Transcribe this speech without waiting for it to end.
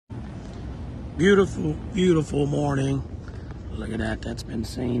Beautiful, beautiful morning. Look at that. That's been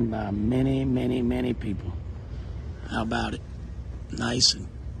seen by many, many, many people. How about it? Nice and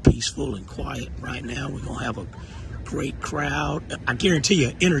peaceful and quiet right now. We're going to have a great crowd. I guarantee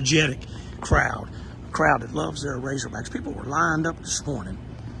you, energetic crowd. A crowd that loves their Razorbacks. People were lined up this morning.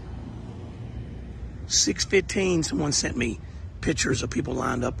 6:15, someone sent me pictures of people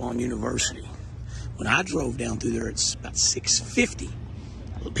lined up on University. When I drove down through there, it's about 6:50.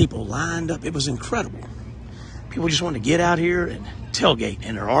 People lined up. It was incredible. People just want to get out here and tailgate.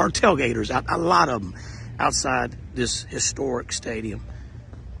 And there are tailgaters, a lot of them, outside this historic stadium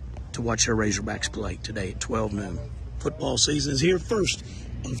to watch their Razorbacks play today at 12 noon. Football season is here. First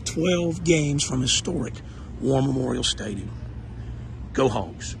of 12 games from historic War Memorial Stadium. Go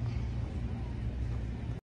Hogs.